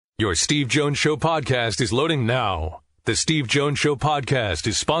Your Steve Jones Show podcast is loading now. The Steve Jones Show podcast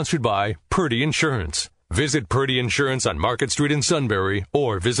is sponsored by Purdy Insurance. Visit Purdy Insurance on Market Street in Sunbury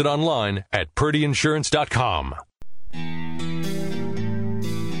or visit online at purdyinsurance.com.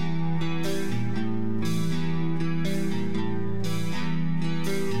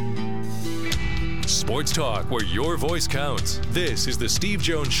 Sports talk where your voice counts. This is the Steve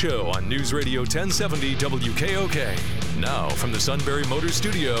Jones Show on News Radio 1070 WKOK. Now from the Sunbury Motors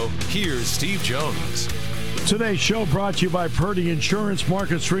Studio, here's Steve Jones. Today's show brought to you by Purdy Insurance,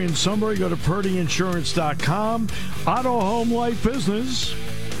 Market Street in Sunbury. Go to purdyinsurance.com. Auto, home, life, business,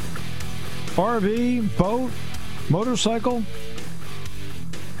 RV, boat, motorcycle.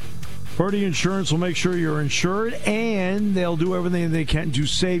 Purdy Insurance will make sure you're insured, and they'll do everything they can to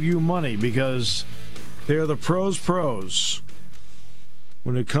save you money because they're the pros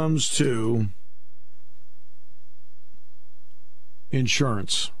when it comes to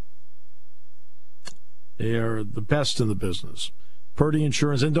insurance. They are the best in the business. Purdy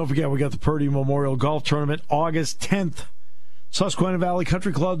Insurance. And don't forget, we got the Purdy Memorial Golf Tournament August 10th. Susquehanna Valley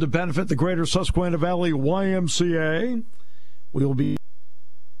Country Club to benefit the greater Susquehanna Valley YMCA. Will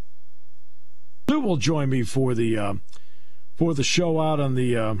join me for the show out on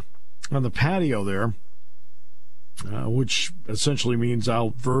the patio there, which essentially means I'll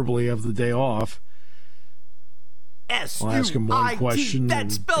verbally have the day off. I'll ask him one question. That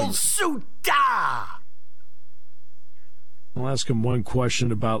spells Suda. I'll ask him one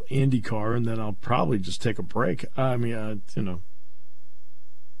question about IndyCar, and then I'll probably just take a break. I mean, I'll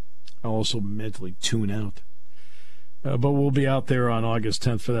also mentally tune out. But we'll be out there on August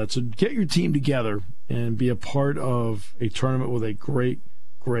 10th for that. So get your team together and be a part of a tournament with a great,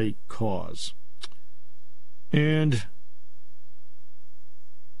 great cause. And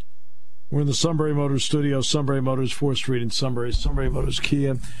we're in the Sunbury Motors studio, Sunbury Motors, 4th Street in Sunbury, Sunbury Motors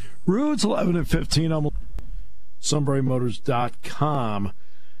Kia. Routes 11 and 15 on sunburymotors.com.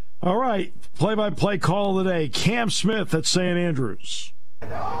 All right, play-by-play call of the day. Cam Smith at St. Andrews.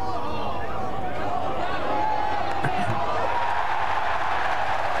 Can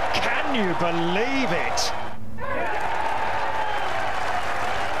you believe it?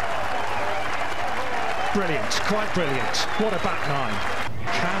 Brilliant, quite brilliant. What a back nine.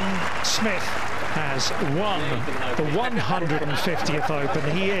 Cam Smith has won the 150th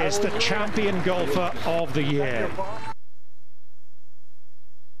Open. He is the champion golfer of the year.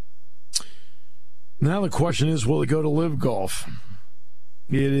 Now the question is, will it go to Live Golf?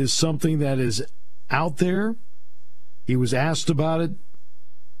 It is something that is out there. He was asked about it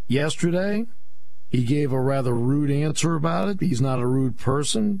yesterday. He gave a rather rude answer about it. He's not a rude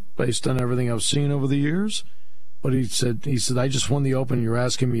person based on everything I've seen over the years. But he said, I just won the Open. You're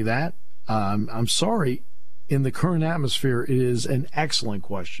asking me that? I'm sorry. In the current atmosphere, it is an excellent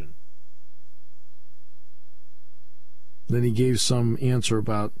question. Then he gave some answer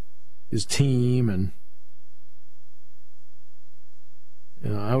about his team, and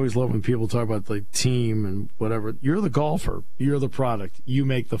I always love when people talk about the team and whatever. You're the golfer. You're the product. You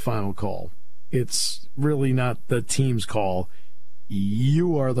make the final call. It's really not the team's call.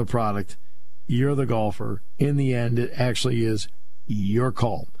 You are the product. You're the golfer. In the end, it actually is your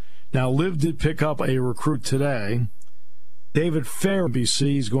call. Now, Liv did pick up a recruit today. David Fair from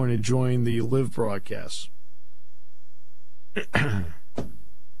BC is going to join the Liv broadcast. And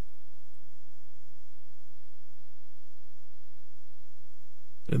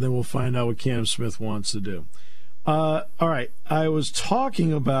then we'll find out what Cam Smith wants to do. All right. I was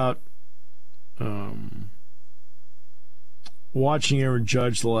talking about watching Aaron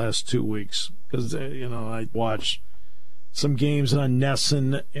Judge the last 2 weeks because, I watched some games on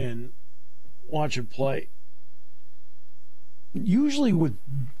Nesson and watch him play. Usually with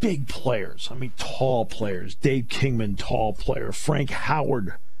big players. I mean, tall players. Dave Kingman, tall player. Frank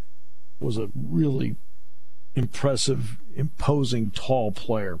Howard was a really impressive, imposing, tall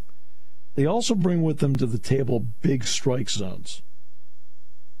player. They also bring with them to the table big strike zones.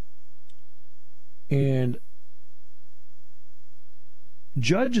 And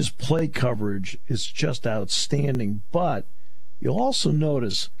Judge's play coverage is just outstanding, but you'll also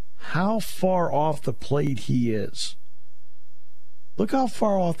notice how far off the plate he is. Look how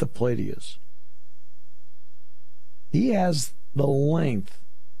far off the plate he is. He has the length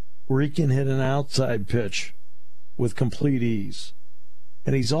where he can hit an outside pitch with complete ease.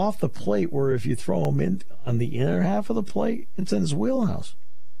 And he's off the plate where if you throw him in on the inner half of the plate, it's in his wheelhouse.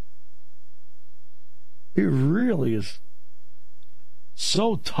 He really is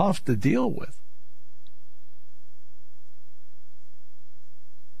so tough to deal with.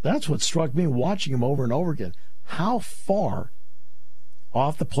 That's what struck me watching him over and over again. How far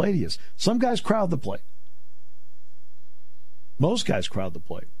Off the plate he is. Some guys crowd the plate. Most guys crowd the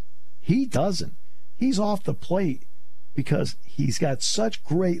plate. He doesn't. He's off the plate because he's got such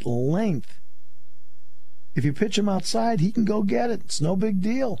great length. If you pitch him outside, he can go get it. It's no big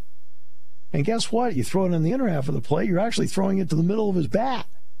deal. And guess what? You throw it in the inner half of the plate, you're actually throwing it to the middle of his bat.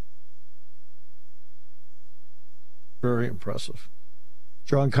 Very impressive.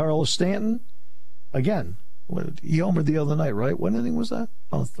 Giancarlo Stanton, again, he homered the other night, right? What inning was that?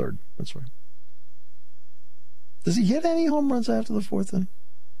 Oh, third. That's right. Does he hit any home runs after the fourth inning?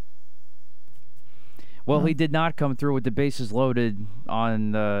 Well, he did not come through with the bases loaded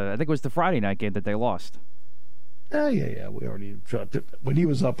on I think it was the Friday night game that they lost. Yeah. We already dropped it. When he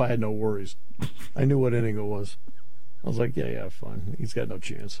was up, I had no worries. I knew what inning it was. I was like, yeah, fine. He's got no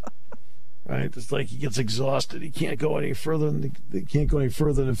chance. Right? It's like he gets exhausted. He can't go any further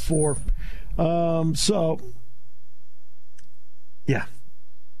than 4. So, yeah.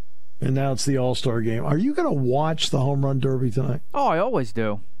 And now it's the All-Star game. Are you going to watch the Home Run Derby tonight? Oh, I always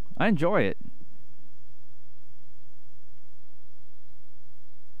do. I enjoy it.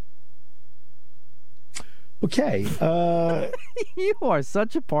 Okay. You are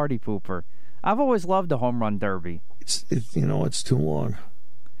such a party pooper. I've always loved the Home Run Derby. It's too long.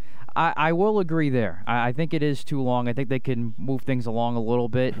 I will agree there. I think it is too long. I think they can move things along a little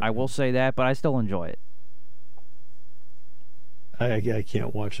bit. I will say that, but I still enjoy it. I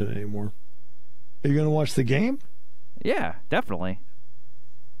can't watch it anymore. Are you going to watch the game? Yeah, definitely.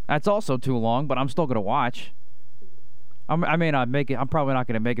 That's also too long, but I'm still going to watch. I may not make it. I'm probably not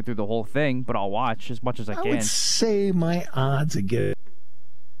going to make it through the whole thing, but I'll watch as much as I can. I would say my odds of getting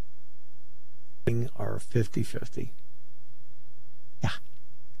are 50-50.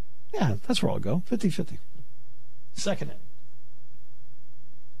 Yeah, that's where I'll go. 50-50. Second inning.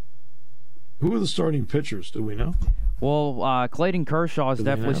 Who are the starting pitchers? Do we know? Well, Clayton Kershaw is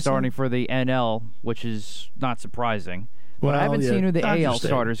definitely starting for the NL, which is not surprising. But I haven't seen who the AL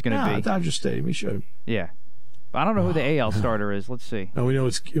starter is going to be. Dodger Stadium. He should. Yeah. But I don't know who the AL starter is. Let's see. No, we know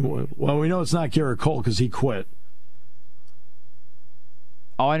it's not Garrett Cole because he quit.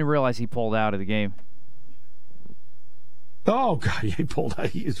 Oh, I didn't realize he pulled out of the game. Oh, God, he pulled out.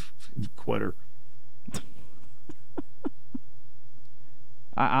 He's a quitter.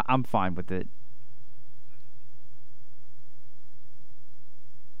 I'm fine with it.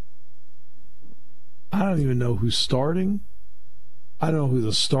 I don't even know who's starting. I don't know who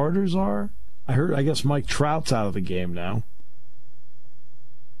the starters are. I guess Mike Trout's out of the game now.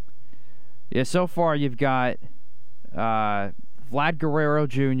 Yeah, so far you've got Vlad Guerrero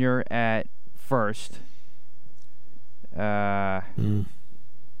Jr. at first. Just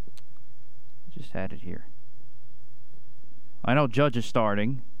had it here. I know Judge is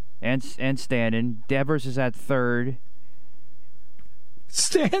starting, and Stanton. Devers is at third.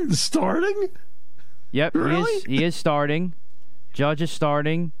 Stanton starting? Yep, really? He is starting. Judge is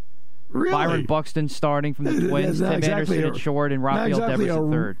starting. Really? Byron Buxton starting from the Twins. Tim Anderson at short, and Rafael Devers at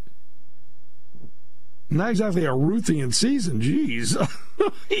third. Not exactly a Ruthian season. Jeez.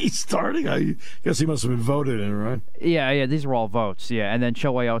 He's starting. I guess he must have been voted in, right? Yeah, these are all votes. Yeah, and then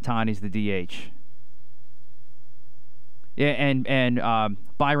Shohei Ohtani's the DH. Yeah, and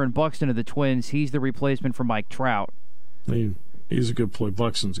Byron Buxton of the Twins, he's the replacement for Mike Trout. He's a good player.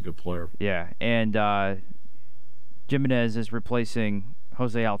 Buxton's a good player. Yeah, and Jimenez is replacing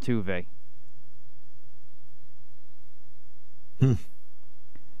Jose Altuve.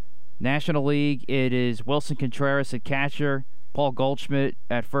 National League, it is Wilson Contreras at catcher, Paul Goldschmidt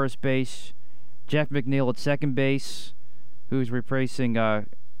at first base, Jeff McNeil at second base, who's replacing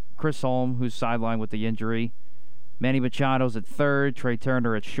Chris Holm, who's sidelined with the injury. Manny Machado's at third, Trey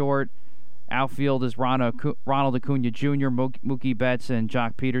Turner at short. Outfield is Ronald Acuna Jr., Mookie Betts, and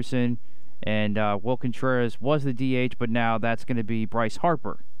Jock Peterson. And Will Contreras was the DH, but now that's going to be Bryce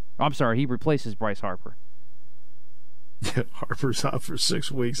Harper. I'm sorry, he replaces Bryce Harper. Harper's out for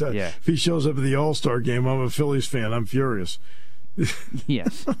 6 weeks. Yeah. If he shows up at the All-Star game, I'm a Phillies fan. I'm furious.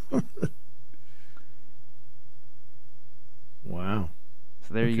 Yes. Wow.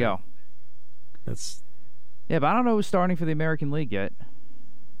 So there you go. Yeah, but I don't know who's starting for the American League yet.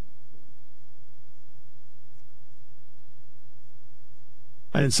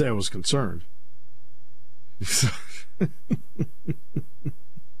 I didn't say I was concerned.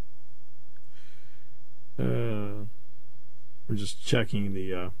 We're just checking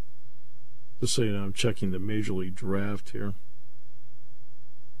just so you know, I'm checking the Major League Draft here.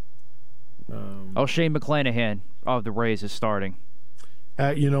 Shane McClanahan of the Rays is starting.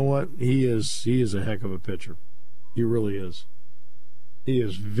 You know what? He is a heck of a pitcher. He really is. He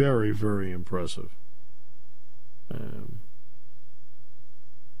is very, very impressive.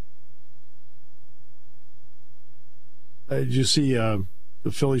 Did you see the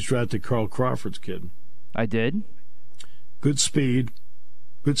Phillies drafted Carl Crawford's kid? I did. Good speed.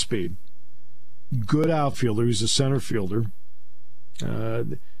 Good outfielder. He's a center fielder.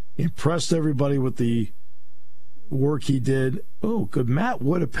 Impressed everybody with the work he did. Oh, good. Matt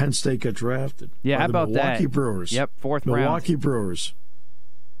Wood of Penn State got drafted. Yeah, how about that? Milwaukee Brewers. Yep, fourth round. Milwaukee Brewers.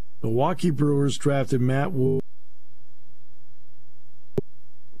 Milwaukee Brewers drafted Matt Wood.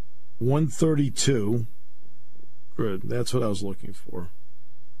 132. Good. That's what I was looking for.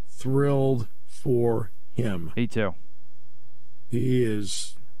 Thrilled for him. Me too. He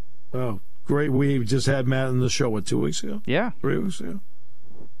is, great. We just had Matt on the show, 2 weeks ago? Yeah. 3 weeks ago?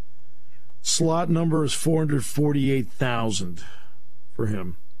 Slot number is 448,000 for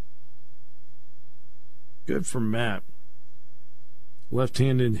him. Good for Matt.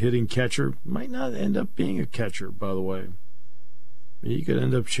 Left-handed hitting catcher. Might not end up being a catcher, by the way. He could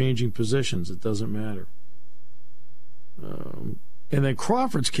end up changing positions. It doesn't matter. And then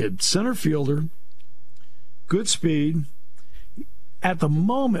Crawford's kid, center fielder, good speed. At the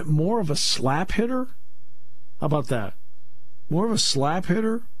moment, more of a slap hitter. How about that? More of a slap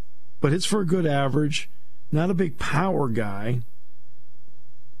hitter, but hits for a good average. Not a big power guy.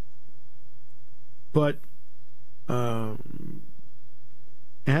 But has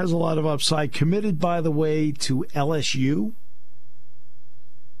a lot of upside. Committed, by the way, to LSU.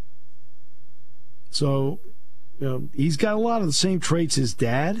 So, he's got a lot of the same traits his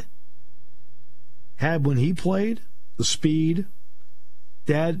dad had when he played. The speed.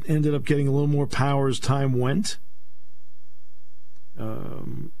 Dad ended up getting a little more power as time went.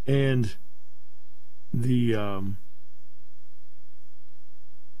 And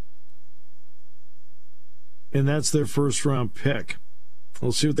that's their first round pick.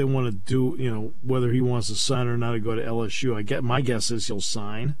 We'll see what they want to do, whether he wants to sign or not to go to LSU. My guess is he'll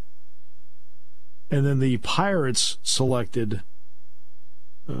sign. And then the Pirates selected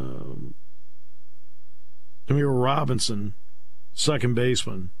Demir Robinson, second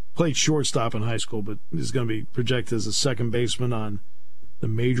baseman. Played shortstop in high school, but is going to be projected as a second baseman on the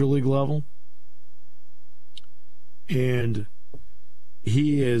major league level. And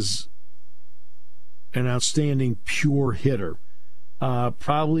he is an outstanding pure hitter.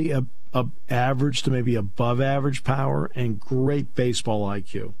 Probably a average to maybe above average power and great baseball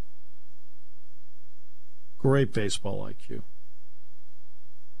IQ. Great baseball IQ.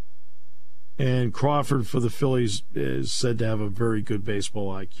 And Crawford for the Phillies is said to have a very good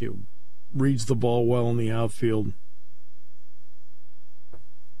baseball IQ. Reads the ball well in the outfield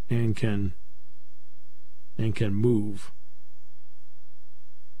and can move.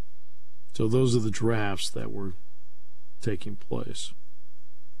 So those are the drafts that were taking place.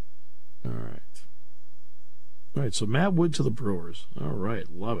 All right, so Matt Wood to the Brewers. All right,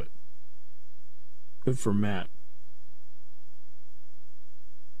 love it. Good for Matt.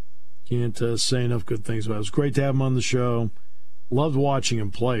 Can't say enough good things about it. It was great to have him on the show. Loved watching him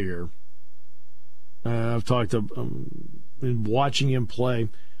play here. I've talked to in watching him play.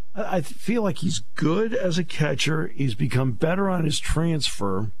 I feel like he's good as a catcher. He's become better on his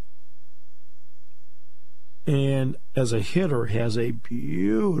transfer. And as a hitter, has a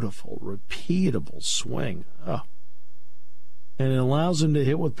beautiful, repeatable swing. Oh. And it allows him to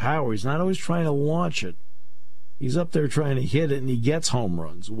hit with power. He's not always trying to launch it. He's up there trying to hit it, and he gets home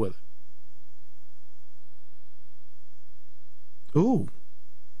runs with it. Ooh.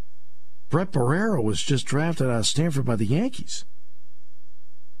 Brett Barrera was just drafted out of Stanford by the Yankees.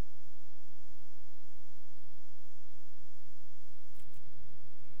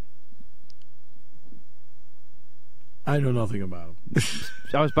 I know nothing about him.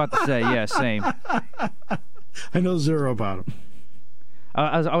 I was about to say, yeah, same. I know zero about him.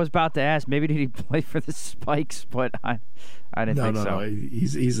 I was about to ask, maybe did he play for the Spikes, but I didn't think so. No,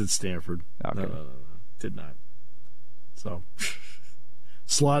 he's at Stanford. Okay. No, did not. So,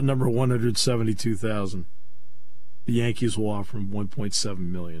 slot number 172,000. The Yankees will offer him $1.7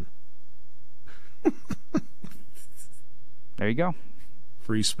 million. There you go.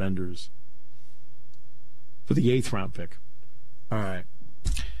 Free spenders. For the 8th round pick. All right.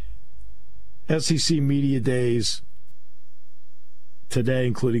 SEC Media Days today,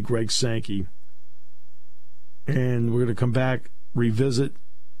 including Greg Sankey. And we're going to come back, revisit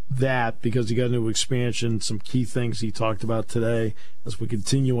that because he got a new expansion, some key things he talked about today as we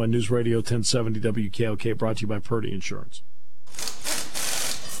continue on News Radio 1070 WKOK, brought to you by Purdy Insurance.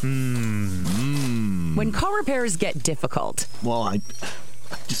 When car repairs get difficult. Well, I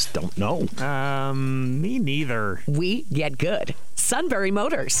just don't know. Me neither. We get good. Sunbury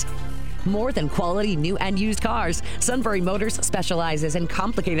Motors. More than quality new and used cars, Sunbury Motors specializes in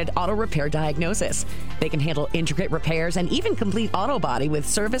complicated auto repair diagnosis. They can handle intricate repairs and even complete auto body with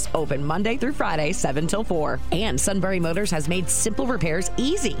service open Monday through Friday, 7 till 4. And Sunbury Motors has made simple repairs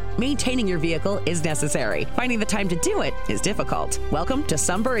easy. Maintaining your vehicle is necessary. Finding the time to do it is difficult. Welcome to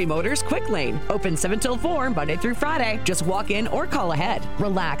Sunbury Motors Quick Lane. Open 7 till 4, Monday through Friday. Just walk in or call ahead.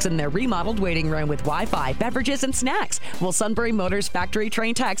 Relax in their remodeled waiting room with Wi-Fi, beverages, and snacks. While Sunbury Motors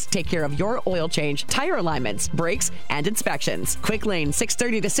factory-trained techs take care of your oil change, tire alignments, brakes, and inspections. Quick Lane,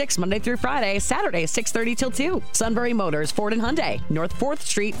 6:30 to 6, Monday through Friday. Saturday, 6:30 till 2. Sunbury Motors, Ford and Hyundai, North 4th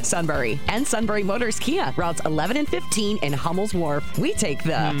Street, Sunbury. And Sunbury Motors Kia, routes 11 and 15 in Hummel's Wharf. We take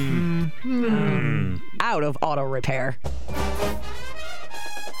the out of auto repair.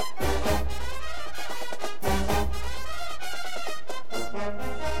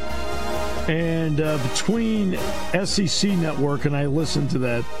 And between SEC Network, and I listened to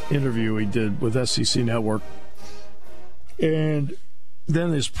that interview he did with SEC Network, and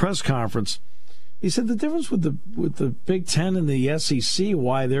then his press conference, he said the difference with the Big Ten and the SEC,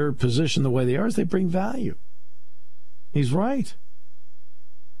 why they're positioned the way they are, is they bring value. He's right.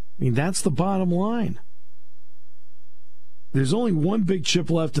 I mean, that's the bottom line. There's only one big chip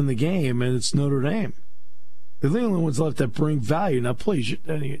left in the game, and it's Notre Dame. They're the only ones left that bring value. Now, please,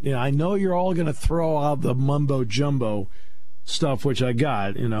 I know you're all going to throw out the mumbo-jumbo stuff, which I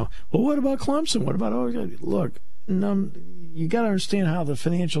got, Well, what about Clemson? What about... Look, you got to understand how the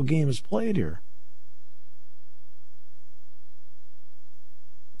financial game is played here.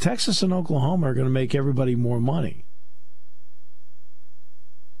 Texas and Oklahoma are going to make everybody more money.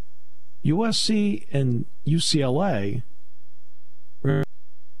 USC and UCLA...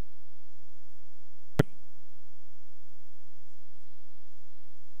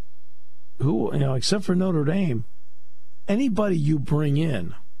 who, except for Notre Dame, anybody you bring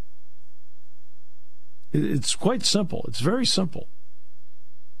in, it's quite simple. It's very simple.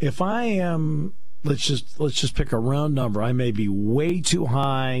 If I am, let's just pick a round number. I may be way too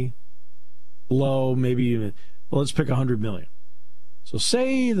high, low, maybe even, let's pick $100 million. So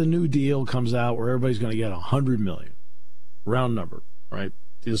say the new deal comes out where everybody's going to get $100 million, round number, right?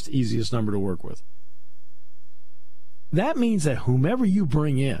 Just the easiest number to work with. That means that whomever you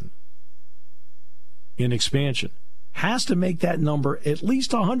bring in expansion has to make that number at least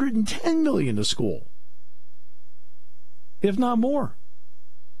 $110 million to school, if not more.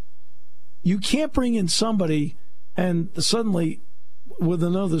 You can't bring in somebody and suddenly with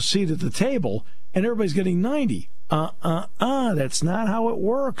another seat at the table and everybody's getting 90. That's not how it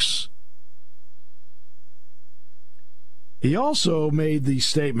works. He also made the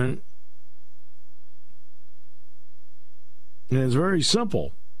statement, and it's very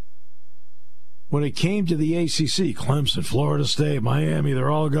simple. When it came to the ACC, Clemson, Florida State, Miami, they're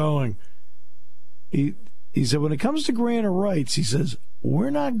all going. He said, when it comes to grant of rights, he says, we're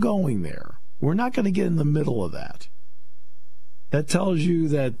not going there. We're not going to get in the middle of that. That tells you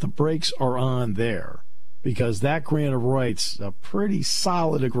that the brakes are on there because that grant of rights is a pretty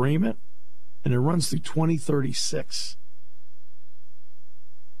solid agreement, and it runs through 2036.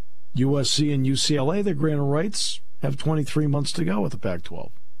 USC and UCLA, their grant of rights, have 23 months to go with the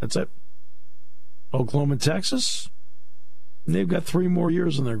Pac-12. That's it. Oklahoma and Texas, they've got 3 more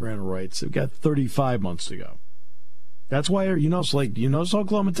years on their grant of rights. They've got 35 months to go. That's why, you notice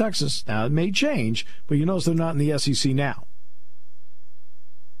Oklahoma and Texas. Now, it may change, but you notice they're not in the SEC now.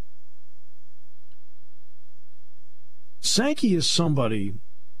 Sankey is somebody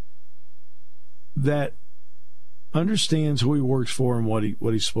that understands who he works for and what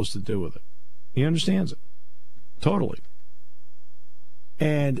he's supposed to do with it. He understands it. Totally.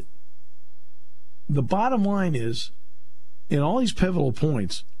 And the bottom line is, in all these pivotal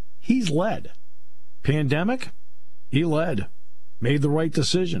points, he's led. Pandemic, he led. Made the right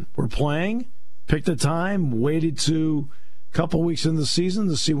decision. We're playing, picked a time, waited to a couple weeks into the season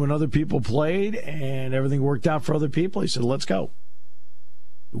to see when other people played, and everything worked out for other people. He said, let's go.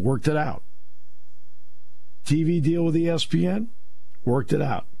 He worked it out. TV deal with ESPN, worked it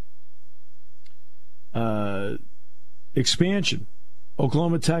out. Expansion,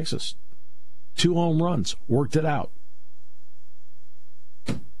 Oklahoma, Texas. 2 home runs, worked it out.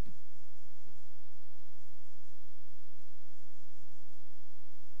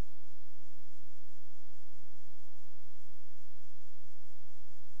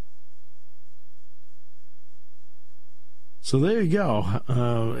 So there you go.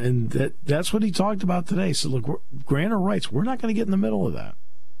 And that's what he talked about today. So look, grant of rights, we're not going to get in the middle of that.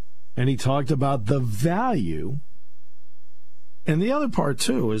 And he talked about the value. And the other part,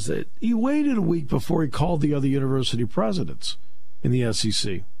 too, is that he waited a week before he called the other university presidents in the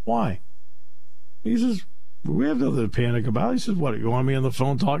SEC. Why? He says, we have nothing to panic about. He says, what, you want me on the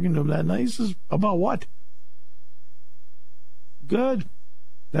phone talking to him that night? He says, about what? Good.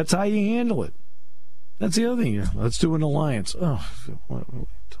 That's how you handle it. That's the other thing. Let's do an alliance. Oh,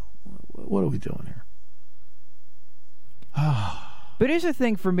 what are we doing here? But here's the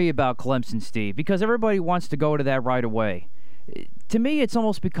thing for me about Clemson, Steve, because everybody wants to go to that right away. To me, it's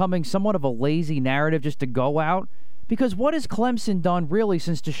almost becoming somewhat of a lazy narrative just to go out. Because what has Clemson done really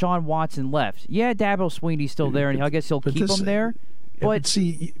since Deshaun Watson left? Yeah, Dabo Swinney's still there, and I guess he'll keep him there. But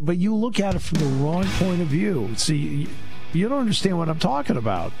you look at it from the wrong point of view. See, you don't understand what I'm talking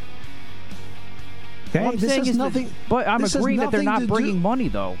about. Okay? What I'm saying is nothing. But I'm agreeing that they're not bringing money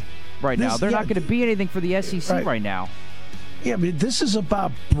though. Right now, they're not going to be anything for the SEC right now. Yeah, but this is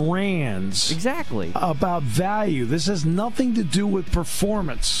about brands. Exactly. About value. This has nothing to do with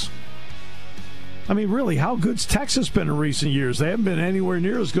performance. I mean, really, how good's Texas been in recent years? They haven't been anywhere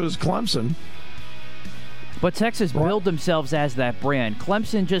near as good as Clemson. But Texas built themselves as that brand.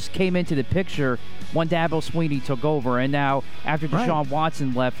 Clemson just came into the picture when Dabo Swinney took over, and now after Deshaun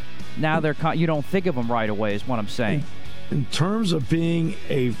Watson left, now you don't think of them right away, is what I'm saying. In terms of being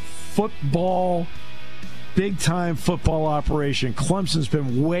a big-time football operation, Clemson's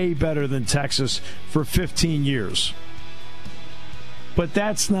been way better than Texas for 15 years. But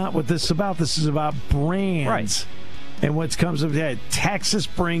that's not what this is about. This is about brands. Right. And what comes of that, Texas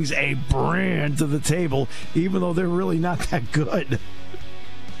brings a brand to the table, even though they're really not that good.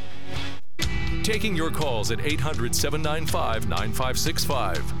 Taking your calls at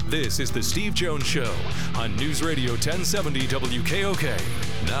 800-795-9565. This is The Steve Jones Show on News Radio 1070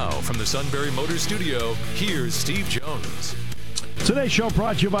 WKOK. Now, from the Sunbury Motors Studio, here's Steve Jones. Today's show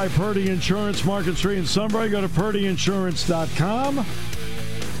brought to you by Purdy Insurance, Market Street in Sunbury. Go to purdyinsurance.com.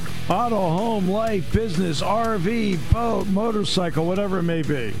 Auto, home, life, business, RV, boat, motorcycle, whatever it may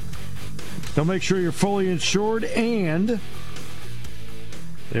be. They'll make sure you're fully insured, and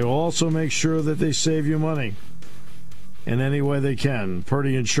they will also make sure that they save you money in any way they can.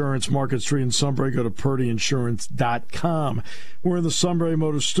 Purdy Insurance, Market Street in Sunbury. Go to purdyinsurance.com. We're in the Sunbury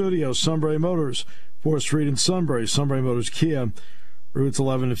Motors Studio. Sunbury Motors, 4th Street in Sunbury. Sunbury Motors Kia, routes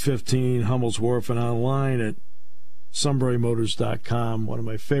 11 and 15, Hummel's Wharf, and online at sunburymotors.com. One of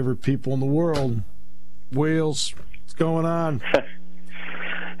my favorite people in the world. Wheels, what's going on?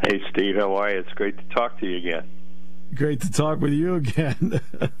 Hey, Steve, how are you? It's great to talk to you again. Great to talk with you again.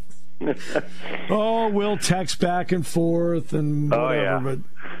 We'll text back and forth and whatever, but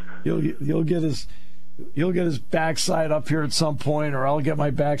you'll get his backside up here at some point, or I'll get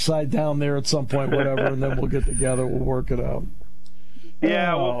my backside down there at some point, whatever, and then we'll get together. We'll work it out.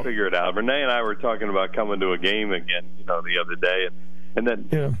 Yeah, we'll figure it out. Renee and I were talking about coming to a game again, the other day, and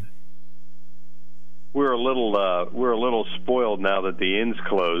then we're a little spoiled now that the inn's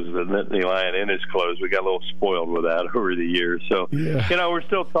closed, the Nittany Lion Inn is closed. We got a little spoiled with that over the years. So we're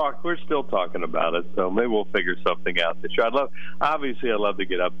still talking about it. So maybe we'll figure something out this year. I'd love to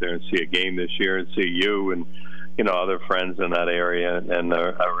get up there and see a game this year and see you and other friends in that area and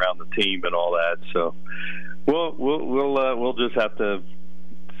around the team and all that. So we'll just have to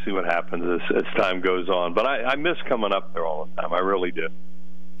see what happens as time goes on. But I miss coming up there all the time. I really do.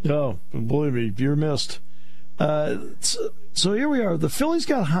 Oh, believe me, you're missed. So here we are. The Phillies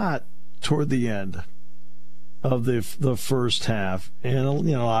got hot toward the end of the first half,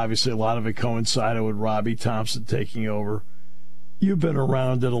 and obviously a lot of it coincided with Robbie Thompson taking over. You've been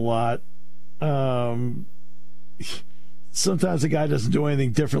around it a lot. Sometimes the guy doesn't do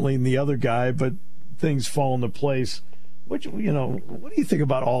anything differently than the other guy, but things fall into place. What do you think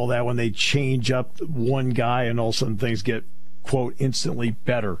about all that when they change up one guy and all of a sudden things get, quote, instantly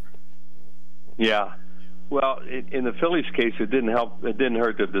better? Yeah. Well, in the Phillies' case, it didn't help. It didn't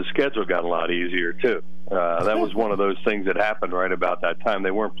hurt that the schedule got a lot easier, too. That was one of those things that happened right about that time.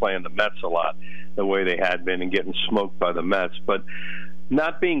 They weren't playing the Mets a lot the way they had been and getting smoked by the Mets. But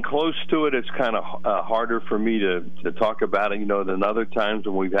not being close to it is kind of harder for me to talk about it, than other times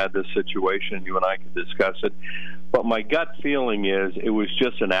when we've had this situation. You and I could discuss it. But my gut feeling is it was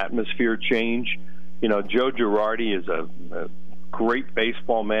just an atmosphere change. Joe Girardi is a great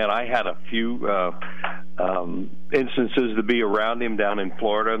baseball man. I had a few instances to be around him down in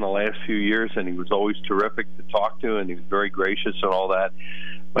Florida in the last few years, and he was always terrific to talk to, and he was very gracious and all that.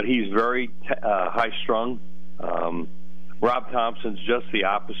 But he's very high-strung. Rob Thompson's just the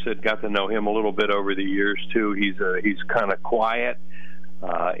opposite. Got to know him a little bit over the years, too. He's kind of quiet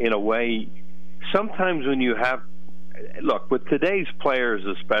in a way. Sometimes when you have – look, with today's players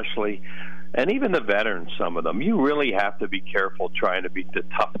especially – and even the veterans, some of them, you really have to be careful trying to be the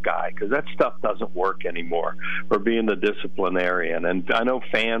tough guy, because that stuff doesn't work anymore, or being the disciplinarian. And I know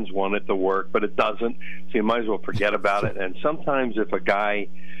fans want it to work, but it doesn't, so you might as well forget about it. And sometimes if a guy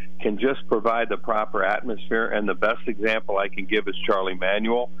can just provide the proper atmosphere, and the best example I can give is Charlie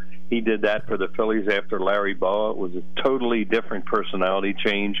Manuel. He did that for the Phillies after Larry Bowa. It was a totally different personality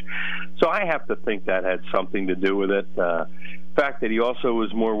change. So I have to think that had something to do with it. The fact that he also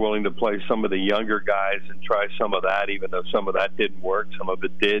was more willing to play some of the younger guys and try some of that, even though some of that didn't work, some of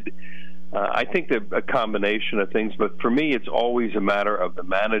it did. I think that a combination of things, but for me, it's always a matter of the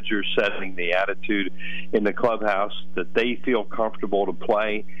manager setting the attitude in the clubhouse that they feel comfortable to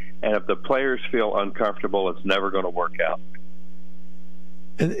play, and if the players feel uncomfortable, it's never going to work out.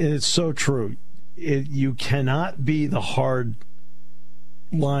 And it's so true. You cannot be the hard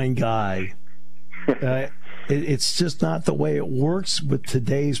line guy. It's just not the way it works with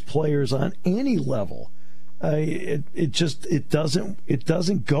today's players on any level. It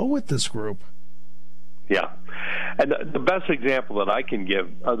doesn't go with this group. Yeah, and the best example that I can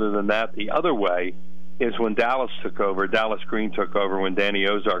give, other than that, the other way, is when Dallas Green took over when Danny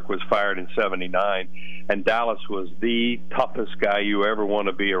Ozark was fired in '79, and Dallas was the toughest guy you ever want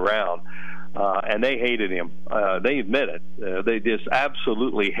to be around. And they hated him. They admit it. They just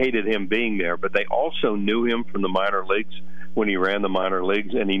absolutely hated him being there, but they also knew him from the minor leagues when he ran the minor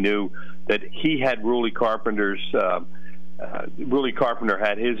leagues, and he knew that he had Ruly Carpenter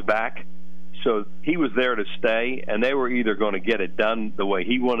had his back. So he was there to stay, and they were either going to get it done the way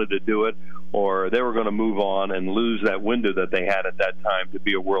he wanted to do it, or they were going to move on and lose that window that they had at that time to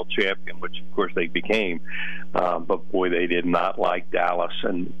be a world champion, which of course they became. But boy, they did not like Dallas.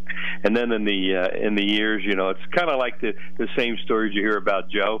 And then in the years, it's kind of like the same stories you hear about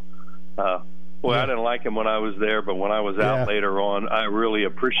Joe. I didn't like him when I was there, but when I was out later on, I really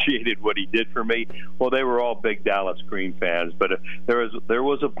appreciated what he did for me. Well, they were all big Dallas Green fans, but there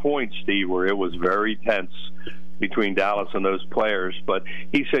was a point, Steve, where it was very tense between Dallas and those players. But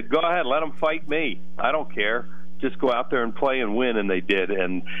he said, go ahead, let them fight me. I don't care. Just go out there and play and win, and they did.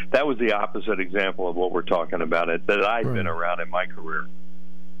 And that was the opposite example of what we're talking about that I've been around in my career.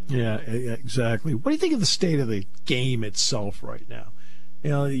 Yeah, exactly. What do you think of the state of the game itself right now?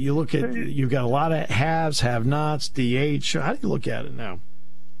 You look at, you've got a lot of haves, have-nots, DH. How do you look at it now?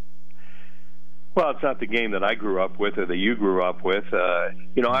 Well, it's not the game that I grew up with or that you grew up with.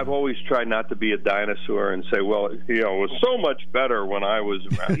 I've always tried not to be a dinosaur and say, well, it was so much better when I was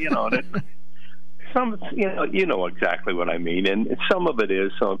around. You know exactly what I mean, and some of it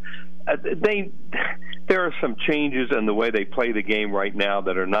is. So there are some changes in the way they play the game right now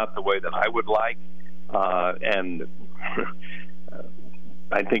that are not the way that I would like, and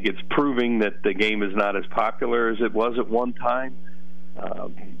I think it's proving that the game is not as popular as it was at one time.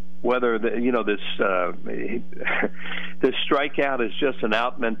 Whether this strikeout is just an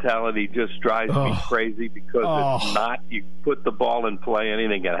out mentality just drives me crazy, because it's not. You put the ball in play,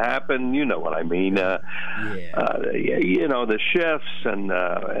 anything can happen. You know what I mean? The shifts and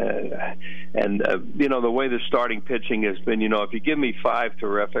the way the starting pitching has been. If you give me 5,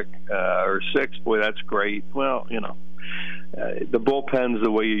 terrific, or 6, boy, that's great. Well, the bullpens, the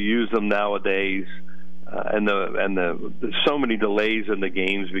way you use them nowadays, and the so many delays in the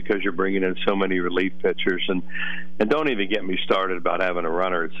games because you're bringing in so many relief pitchers, and don't even get me started about having a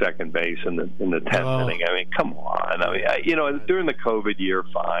runner at second base in the 10th inning. I mean, come on. I mean, during the COVID year,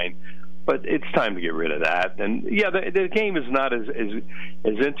 fine, but it's time to get rid of that. And the game is not as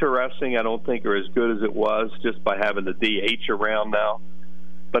interesting, I don't think, or as good as it was just by having the DH around now.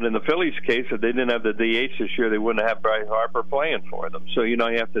 But in the Phillies' case, if they didn't have the DH this year, they wouldn't have Bryce Harper playing for them. So, you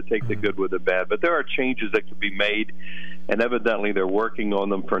have to take the good with the bad. But there are changes that can be made, and evidently they're working on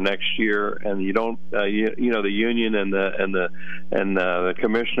them for next year. And you don't, the union and the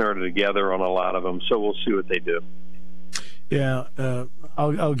commissioner are together on a lot of them. So we'll see what they do. Yeah,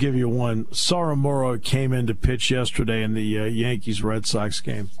 I'll give you one. Sawamura came in to pitch yesterday in the Yankees-Red Sox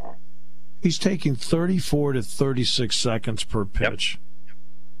game. He's taking 34 to 36 seconds per pitch.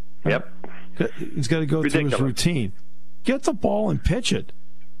 Yep. He's got to go through his routine. Get the ball and pitch it.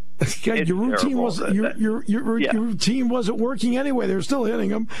 Your routine wasn't your routine wasn't working anyway. They're still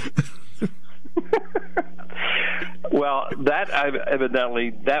hitting him. Well,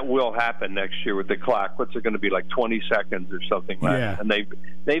 evidently that will happen next year with the clock. What's it going to be, like 20 seconds or something like that? And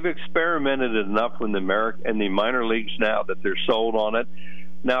they've experimented enough in the minor leagues now that they're sold on it.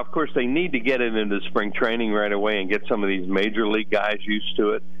 Now, of course, they need to get it into spring training right away and get some of these major league guys used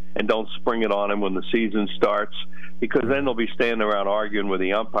to it, and don't spring it on them when the season starts, because then they'll be standing around arguing with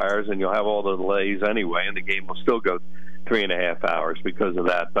the umpires, and you'll have all the delays anyway, and the game will still go 3.5 hours because of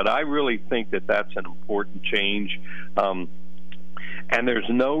that. But I really think that that's an important change. And there's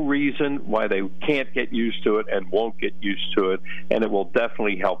no reason why they can't get used to it and won't get used to it, and it will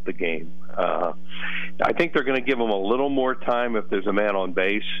definitely help the game. I think they're going to give them a little more time if there's a man on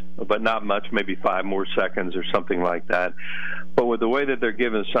base, but not much, maybe 5 more seconds or something like that. But with the way that they're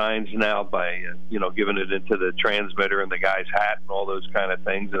giving signs now by, giving it into the transmitter and the guy's hat and all those kind of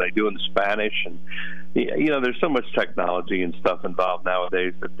things, and they do in Spanish, and, there's so much technology and stuff involved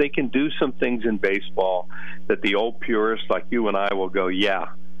nowadays that they can do some things in baseball that the old purists like you and I will go, yeah,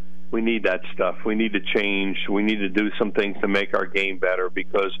 we need that stuff. We need to change. We need to do some things to make our game better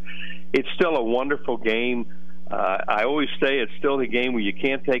because it's still a wonderful game. I always say it's still the game where you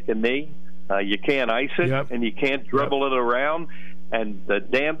can't take a knee, you can't ice it, and you can't dribble it around. And the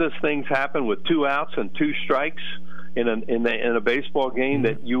damnedest things happen with 2 outs and 2 strikes in a baseball game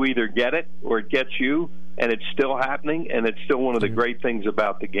that you either get it or it gets you, and it's still happening, and it's still one of the great things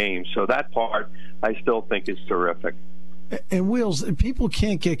about the game. So that part I still think is terrific. And Wheels, people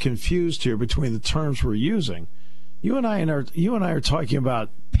can't get confused here between the terms we're using. You and I are talking about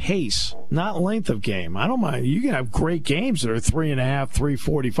pace, not length of game. I don't mind. You can have great games that are 3.5,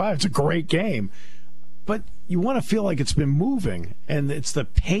 3:45. It's a great game, but you want to feel like it's been moving, and it's the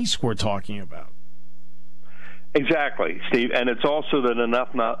pace we're talking about. Exactly, Steve. And it's also that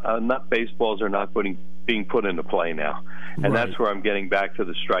enough baseballs are not being put into play now, and that's where I'm getting back to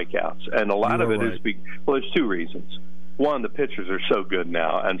the strikeouts. And a lot of it is there's 2 reasons. One, the pitchers are so good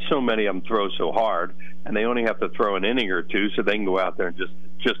now, and so many of them throw so hard, and they only have to throw an inning or 2 so they can go out there and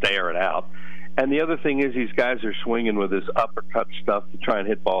just air it out. And the other thing is these guys are swinging with this uppercut stuff to try and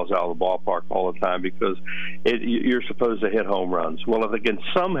hit balls out of the ballpark all the time because you're supposed to hit home runs. Well, if they can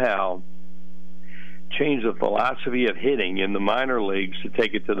somehow change the philosophy of hitting in the minor leagues to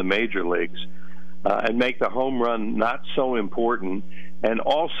take it to the major leagues and make the home run not so important, and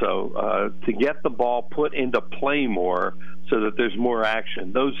also to get the ball put into play more so that there's more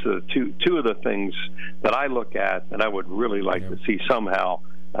action. Those are two of the things that I look at and I would really like to see somehow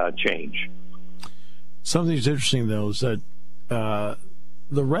change. Something that's interesting, though, is that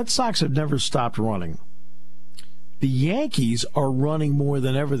the Red Sox have never stopped running. The Yankees are running more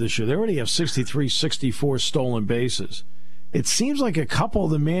than ever this year. They already have 63, 64 stolen bases. It seems like a couple of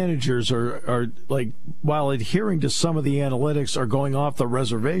the managers are like, while adhering to some of the analytics, are going off the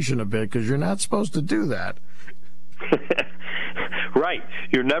reservation a bit because you're not supposed to do that. Right.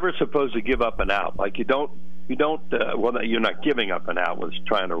 You're never supposed to give up an out. Like you don't. Well, you're not giving up an out when it's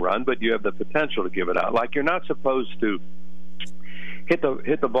trying to run, but you have the potential to give it out. Like you're not supposed to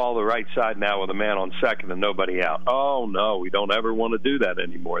hit the ball the right side now with a man on second and nobody out. Oh, no, we don't ever want to do that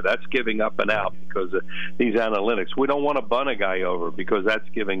anymore. That's giving up an out because of these analytics. We don't want to bunt a guy over because that's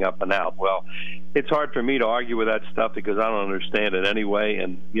giving up an out. Well, it's hard for me to argue with that stuff because I don't understand it anyway.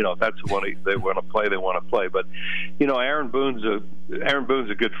 And, if that's what they want to play, they want to play. But, Aaron Boone's a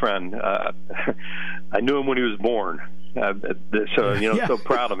good friend. I knew him when he was born. So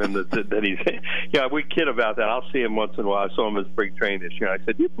proud of him that he's. We kid about that. I'll see him once in a while. I saw him in spring training this year. I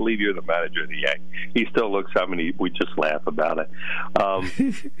said, "Do you believe you're the manager of the Yankees?" He still looks at me. We just laugh about it.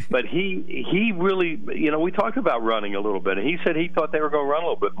 But he really, we talked about running a little bit, and he said he thought they were going to run a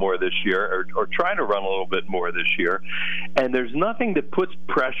little bit more this year, or try to run a little bit more this year. And there's nothing that puts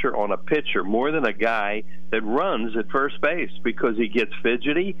pressure on a pitcher more than a guy that runs at first base because he gets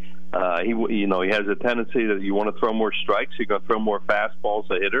fidgety. He has a tendency that you want to throw more strikes. You're going to throw more fastballs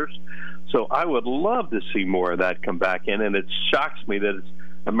to hitters. So I would love to see more of that come back in. And it shocks me that it's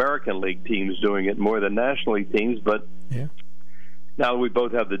American League teams doing it more than National League teams. But now that we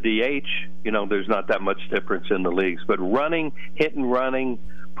both have the DH, there's not that much difference in the leagues. But hit and running,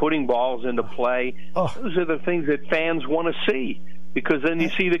 putting balls into play, those are the things that fans want to see. Because then you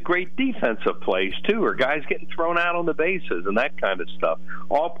see the great defensive plays, too, or guys getting thrown out on the bases and that kind of stuff.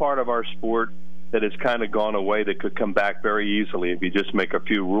 All part of our sport that has kind of gone away that could come back very easily if you just make a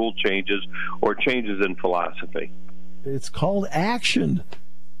few rule changes or changes in philosophy. It's called action.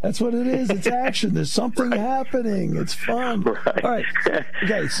 That's what it is. It's action. There's something happening. It's fun. Right. All right.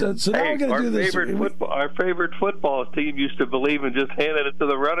 Okay, so now we're going to do this. Our favorite football team used to believe in just handing it to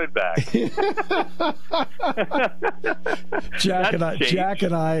the running back. Jack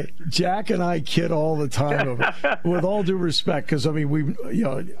and I kid all the time of it. With all due respect, because Chuck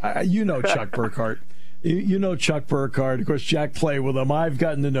Burkhardt. You know Chuck Burkhardt. Of course, Jack played with him. I've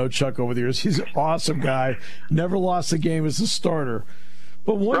gotten to know Chuck over the years. He's an awesome guy. Never lost a game as a starter.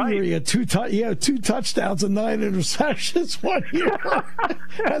 But one year he had two touchdowns and 9 interceptions one year,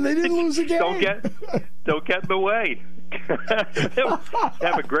 and they didn't lose a game. Don't get in the way.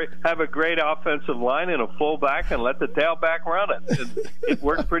 have a great offensive line and a fullback, and let the tailback run it. It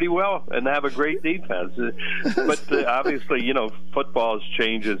worked pretty well, and have a great defense. But obviously, football has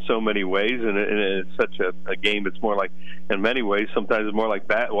changed in so many ways, and it's such a game. It's more like, in many ways, sometimes it's more like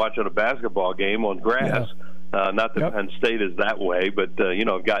watching a basketball game on grass. Yeah. Not that Penn State is that way, but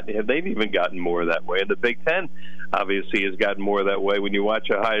they've even gotten more that way. And the Big Ten obviously has gotten more that way when you watch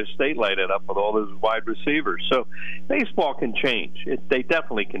Ohio State light it up with all those wide receivers. So baseball can change. They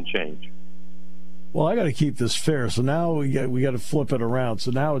definitely can change. Well, I got to keep this fair, so now we got to flip it around.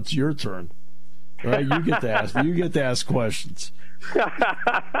 So now it's your turn. Right? You get to ask questions.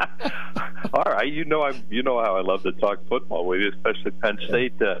 All right, you know how I love to talk football with you, especially Penn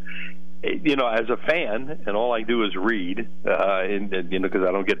State. As a fan, and all I do is read, because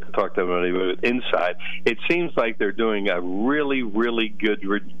I don't get to talk to anybody inside, it seems like they're doing a really, really good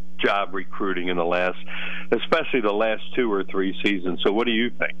job recruiting in especially the last 2 or 3 seasons. So what do you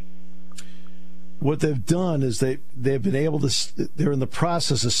think? What they've done is they've been able to, they're in the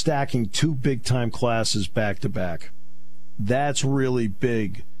process of stacking 2 big-time classes back-to-back. That's really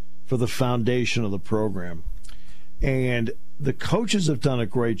big for the foundation of the program. And the coaches have done a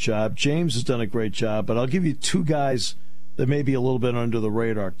great job. James has done a great job. But I'll give you 2 guys that may be a little bit under the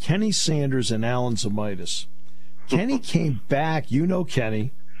radar. Kenny Sanders and Alan Zamitis. Kenny came back. You know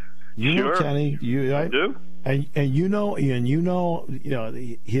Kenny. You know Kenny. I do. And you know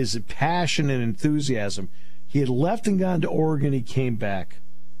his passion and enthusiasm. He had left and gone to Oregon. He came back.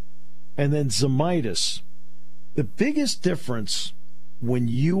 And then Zamitis. The biggest difference when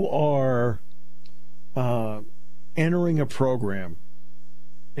you are entering a program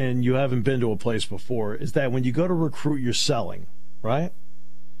and you haven't been to a place before is that when you go to recruit, you're selling, right?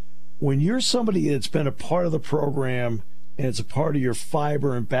 When you're somebody that's been a part of the program and it's a part of your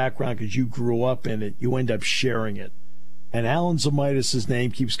fiber and background because you grew up in it, you end up sharing it. And Alan Zamitis'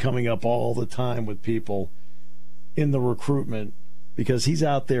 name keeps coming up all the time with people in the recruitment because he's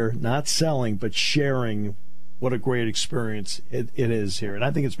out there not selling but sharing what a great experience it is here. And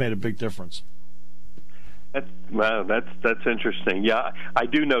I think it's made a big difference. That's interesting. Yeah, I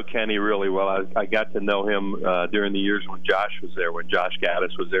do know Kenny really well. I got to know him during the years when Josh was there, when Josh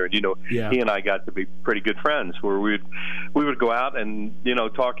Gaddis was there. And, he and I got to be pretty good friends where we would go out and,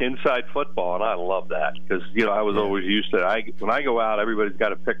 talk inside football. And I love that because, I was always used to it. When I go out, everybody's got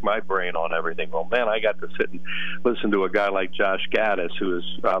to pick my brain on everything. Well, man, I got to sit and listen to a guy like Josh Gaddis, who has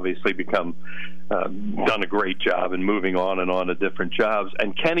obviously become done a great job in moving on and on to different jobs.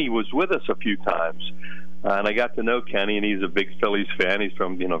 And Kenny was with us a few times. And I got to know Kenny, and he's a big Phillies fan. He's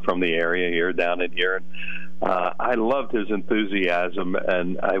from the area here, down in here. And I loved his enthusiasm,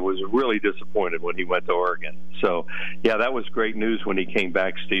 and I was really disappointed when he went to Oregon. So, yeah, that was great news when he came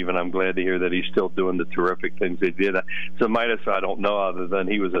back, Steve, and I'm glad to hear that he's still doing the terrific things he did. Zamitis, I don't know other than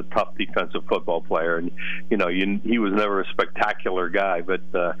he was a tough defensive football player. And, he was never a spectacular guy, but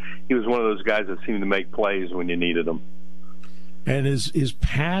he was one of those guys that seemed to make plays when you needed them. And his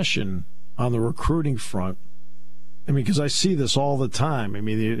passion on the recruiting front, because I see this all the time.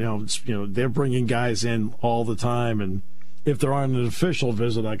 They're bringing guys in all the time, and if they're on an official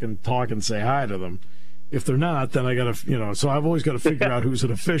visit, I can talk and say hi to them. If they're not, then I got to, so I've always got to figure out who's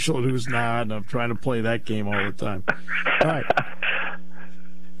an official and who's not, and I'm trying to play that game all the time. All right.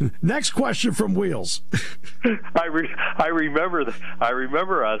 Next question from Wheels. I remember us. I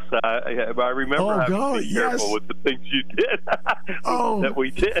remember having to be careful with the things you did. That we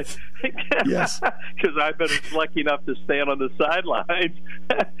did. Yes. Because I've been lucky enough to stand on the sidelines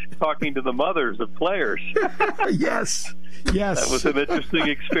talking to the mothers of players. Yes. Yes. That was an interesting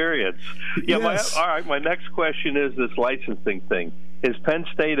experience. Yeah. Yes. All right. My next question is this licensing thing. Is Penn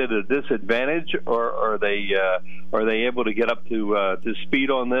State at a disadvantage, or are they able to get up to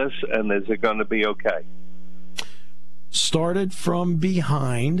speed on this? And is it going to be okay? Started from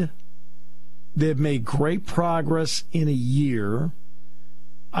behind. They've made great progress in a year.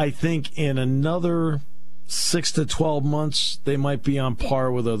 I think in another 6 to 12 months, they might be on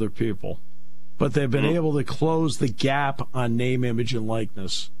par with other people. But they've been able to close the gap on name, image, and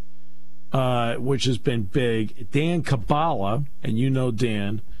likeness. Which has been big. Dan Kabbalah, and you know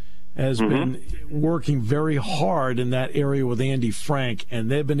Dan, has been working very hard in that area with Andy Frank, and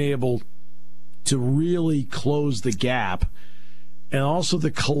they've been able to really close the gap. And also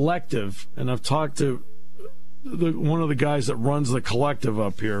the collective, and I've talked to one of the guys that runs the collective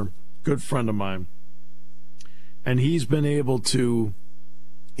up here, good friend of mine, and he's been able to,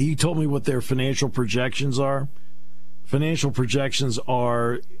 he told me what their financial projections are. Financial projections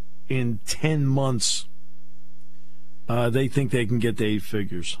are in 10 months, they think they can get to 8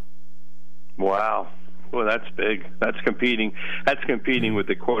 figures. Wow. Well, that's big. That's competing with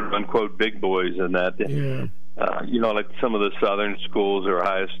the quote-unquote big boys and that. Yeah. Like some of the southern schools or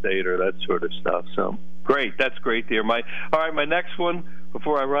Ohio State or that sort of stuff. So great. That's great to hear. My next one,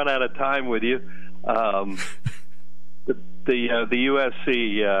 before I run out of time with you, the USC,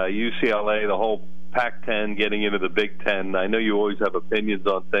 UCLA, the whole Pac-10 getting into the Big Ten. I know you always have opinions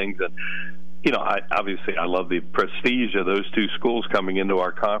on things, and I love the prestige of those two schools coming into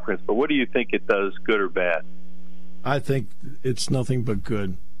our conference. But what do you think it does, good or bad? I think it's nothing but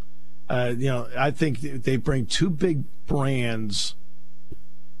good. I think they bring two big brands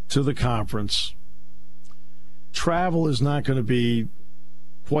to the conference. Travel is not going to be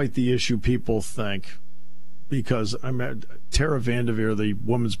quite the issue people think, because Tara Vanderveer, the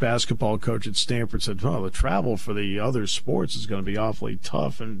women's basketball coach at Stanford, said, the travel for the other sports is going to be awfully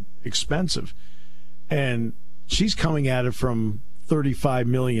tough and expensive. And she's coming at it from $35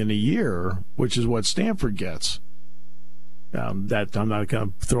 million a year, which is what Stanford gets. That I'm not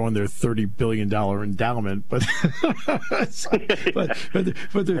going to throw in their $30 billion endowment, but but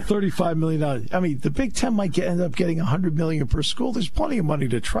they're $35 million. I mean, the Big Ten might end up getting $100 million per school. There's plenty of money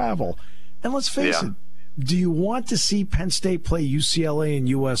to travel, and let's face it. Do you want to see Penn State play UCLA and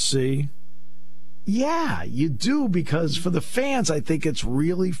USC? Yeah, you do, because for the fans, I think it's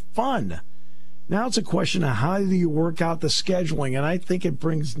really fun. Now it's a question of how do you work out the scheduling, and I think it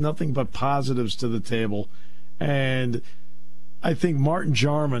brings nothing but positives to the table. And I think Martin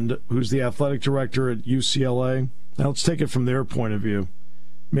Jarmond, who's the athletic director at UCLA, now let's take it from their point of view,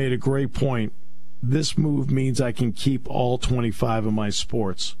 made a great point. This move means I can keep all 25 of my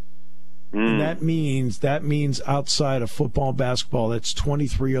sports. And that means outside of football and basketball, that's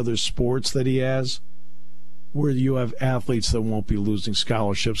 23 other sports that he has, where you have athletes that won't be losing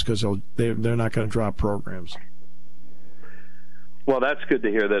scholarships because they're not going to drop programs. Well, that's good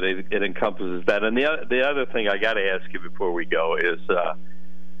to hear that it encompasses that. And the other thing I got to ask you before we go is,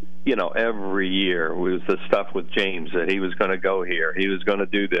 every year was the stuff with James that he was going to go here, he was going to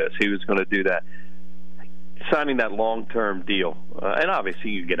do this, he was going to do that. Signing that long-term deal, and obviously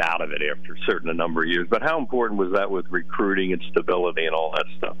you get out of it after a certain number of years, but how important was that with recruiting and stability and all that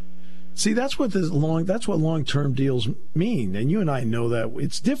stuff? See, that's what long-term deals mean, and you and I know that.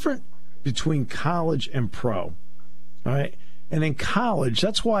 It's different between college and pro, all right? And in college,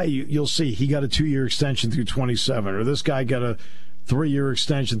 that's why you'll see he got a 2-year extension through 27, or this guy got a 3-year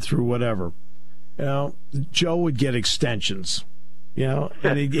extension through whatever. Joe would get extensions.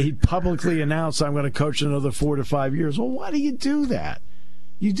 And he publicly announced, I'm going to coach another 4 to 5 years. Well, why do you do that?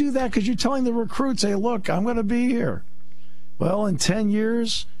 You do that because you're telling the recruits, hey, look, I'm going to be here. Well, in 10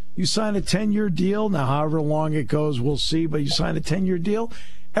 years, you sign a 10-year deal. Now, however long it goes, we'll see, but you sign a 10-year deal.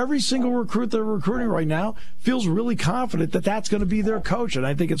 Every single recruit they're recruiting right now feels really confident that that's going to be their coach, and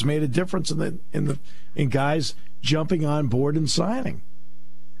I think it's made a difference in guys jumping on board and signing.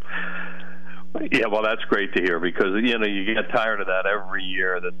 Yeah, well, that's great to hear, because you get tired of that every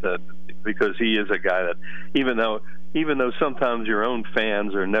year. Because he is a guy that even though sometimes your own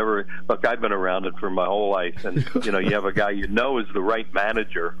fans are never. Look, I've been around it for my whole life, and you have a guy is the right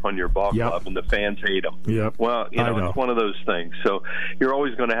manager on your ball club, and the fans hate him. Yep. Well, it's one of those things. So you're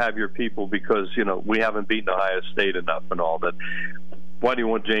always going to have your people, because we haven't beaten Ohio State enough and all that. Why do you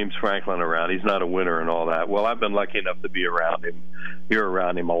want James Franklin around? He's not a winner and all that. Well, I've been lucky enough to be around him. You're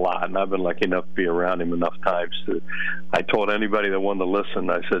around him a lot, and I've been lucky enough to be around him enough times I told anybody that wanted to listen,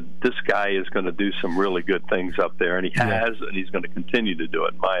 I said, this guy is going to do some really good things up there, and he has, and he's going to continue to do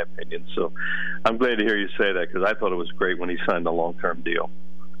it, in my opinion. So I'm glad to hear you say that, because I thought it was great when he signed a long-term deal.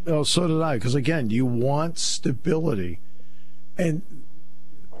 Oh, so did I, because, again, you want stability. And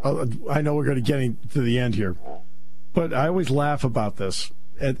I know we're going to get to the end here, but I always laugh about this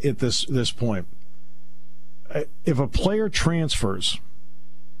at this point. If a player transfers,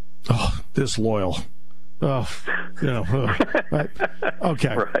 disloyal. Right?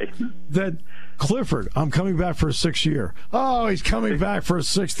 Okay. Right. Then Clifford, I'm coming back for a 6th year. Oh, he's coming back for a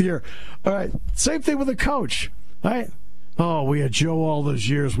 6th year. All right. Same thing with a coach, right? Oh, we had Joe all those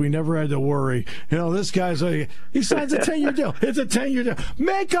years. We never had to worry. This guy's he signs a 10-year deal. It's a 10-year deal.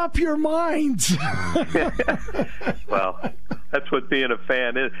 Make up your mind. Well, that's what being a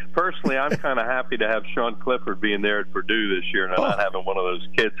fan is. Personally, I'm kind of happy to have Sean Clifford being there at Purdue this year and not having one of those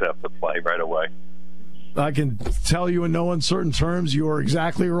kids have to play right away. I can tell you in no uncertain terms, you are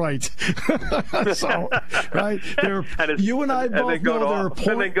exactly right. So, right? You and I both know there are points.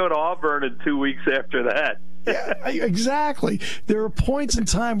 And then go to Auburn in 2 weeks after that. Yeah, exactly. There are points in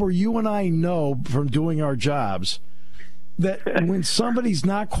time where you and I know from doing our jobs that when somebody's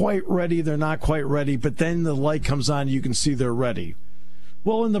not quite ready, they're not quite ready, but then the light comes on, you can see they're ready.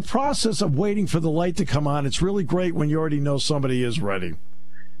 Well, in the process of waiting for the light to come on, it's really great when you already know somebody is ready.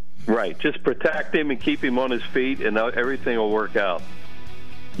 Right. Just protect him and keep him on his feet, and everything will work out.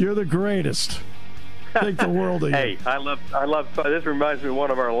 You're the greatest. Think the world of you. Hey, I love. This reminds me of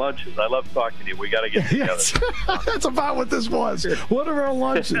one of our lunches. I love talking to you. We got to get together. Yes. That's about what this was. One of our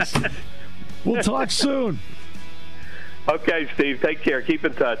lunches. We'll talk soon. Okay, Steve. Take care. Keep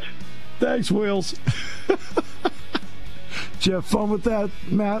in touch. Thanks, Wheels. Did you have fun with that,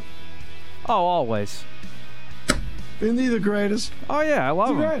 Matt? Oh, always. Isn't he the greatest? Oh, yeah, I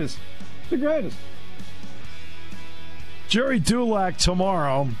love him. The greatest. Jerry Dulac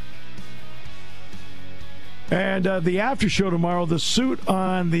tomorrow. And the after show tomorrow, the suit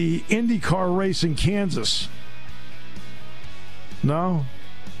on the IndyCar race in Kansas. No?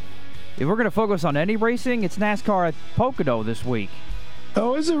 If we're going to focus on any racing, it's NASCAR at Pocono this week.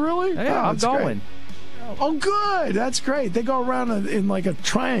 Oh, is it really? Yeah, I'm going. Great. Oh, good. That's great. They go around in like a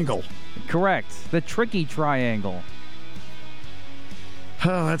triangle. Correct. The tricky triangle.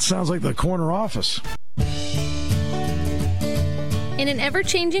 Oh, that sounds like the corner office. In an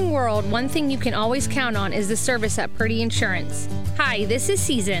ever-changing world, one thing you can always count on is the service at Purdy Insurance. Hi, this is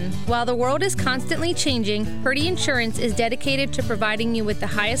Season. While the world is constantly changing, Purdy Insurance is dedicated to providing you with the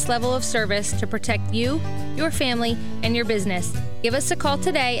highest level of service to protect you, your family, and your business. Give us a call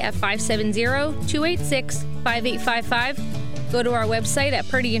today at 570-286-5855. Go to our website at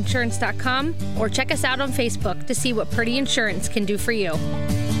purdyinsurance.com or check us out on Facebook to see what Purdy Insurance can do for you.